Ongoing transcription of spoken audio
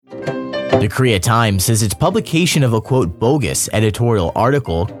The Korea Times says its publication of a, quote, bogus editorial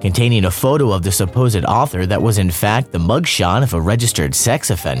article containing a photo of the supposed author that was in fact the mugshot of a registered sex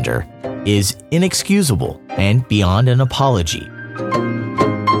offender is inexcusable and beyond an apology.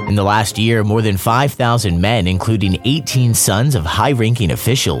 In the last year, more than 5,000 men, including 18 sons of high-ranking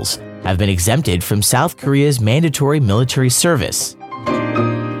officials, have been exempted from South Korea's mandatory military service.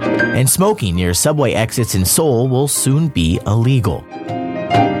 And smoking near subway exits in Seoul will soon be illegal.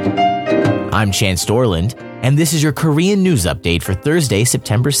 I'm Chance Dorland, and this is your Korean news update for Thursday,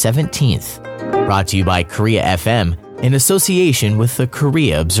 September 17th. Brought to you by Korea FM in association with the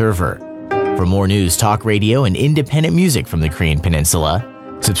Korea Observer. For more news, talk radio, and independent music from the Korean Peninsula,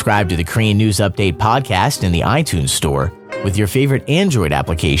 subscribe to the Korean News Update podcast in the iTunes Store with your favorite Android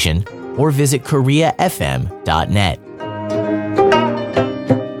application, or visit koreafm.net.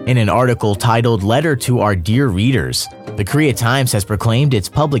 In an article titled Letter to Our Dear Readers, the Korea Times has proclaimed its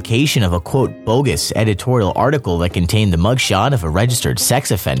publication of a, quote, bogus editorial article that contained the mugshot of a registered sex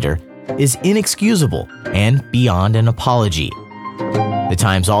offender is inexcusable and beyond an apology. The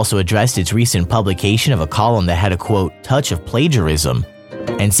Times also addressed its recent publication of a column that had a, quote, touch of plagiarism,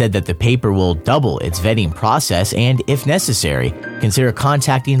 and said that the paper will double its vetting process and, if necessary, consider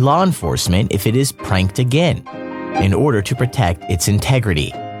contacting law enforcement if it is pranked again, in order to protect its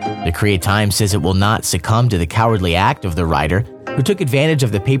integrity. The Korea Times says it will not succumb to the cowardly act of the writer who took advantage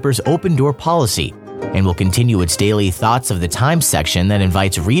of the paper's open-door policy, and will continue its daily Thoughts of the Times section that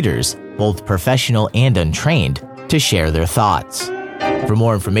invites readers, both professional and untrained, to share their thoughts. For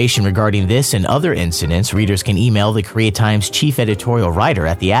more information regarding this and other incidents, readers can email the Korea Times chief editorial writer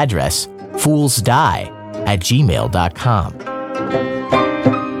at the address foolsdie@gmail.com.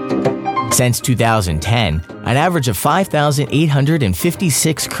 Since 2010, an average of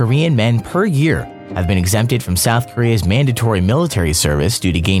 5,856 Korean men per year have been exempted from South Korea's mandatory military service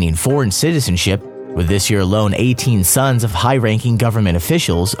due to gaining foreign citizenship, with this year alone 18 sons of high-ranking government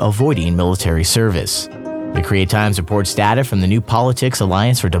officials avoiding military service. The Korea Times reports data from the New Politics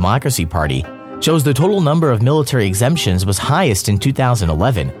Alliance for Democracy Party shows the total number of military exemptions was highest in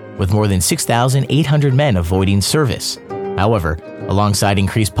 2011, with more than 6,800 men avoiding service. However, alongside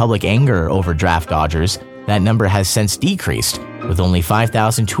increased public anger over draft dodgers, that number has since decreased, with only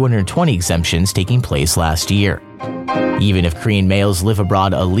 5,220 exemptions taking place last year. Even if Korean males live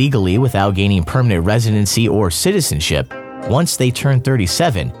abroad illegally without gaining permanent residency or citizenship, once they turn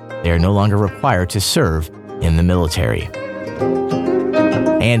 37, they are no longer required to serve in the military.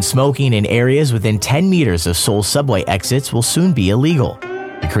 And smoking in areas within 10 meters of Seoul subway exits will soon be illegal.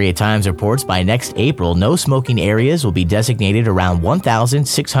 The Korea Times reports by next April, no smoking areas will be designated around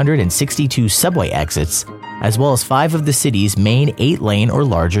 1,662 subway exits, as well as 5 of the city's main 8-lane or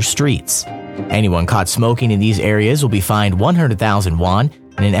larger streets. Anyone caught smoking in these areas will be fined 100,000 won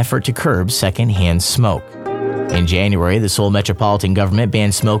in an effort to curb secondhand smoke. In January, the Seoul Metropolitan Government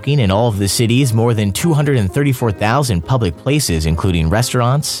banned smoking in all of the city's more than 234,000 public places, including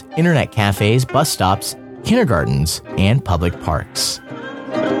restaurants, internet cafes, bus stops, kindergartens, and public parks.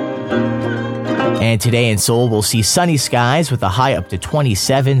 And today in Seoul, we'll see sunny skies with a high up to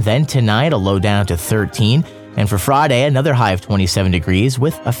 27, then tonight a low down to 13, and for Friday, another high of 27 degrees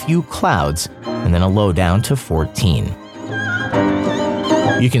with a few clouds, and then a low down to 14.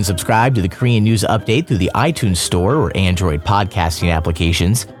 You can subscribe to the Korean News Update through the iTunes Store or Android podcasting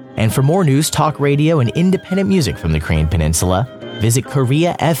applications. And for more news, talk radio, and independent music from the Korean Peninsula, visit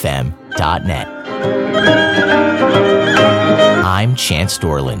koreafm.net. I'm Chance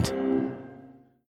Dorland.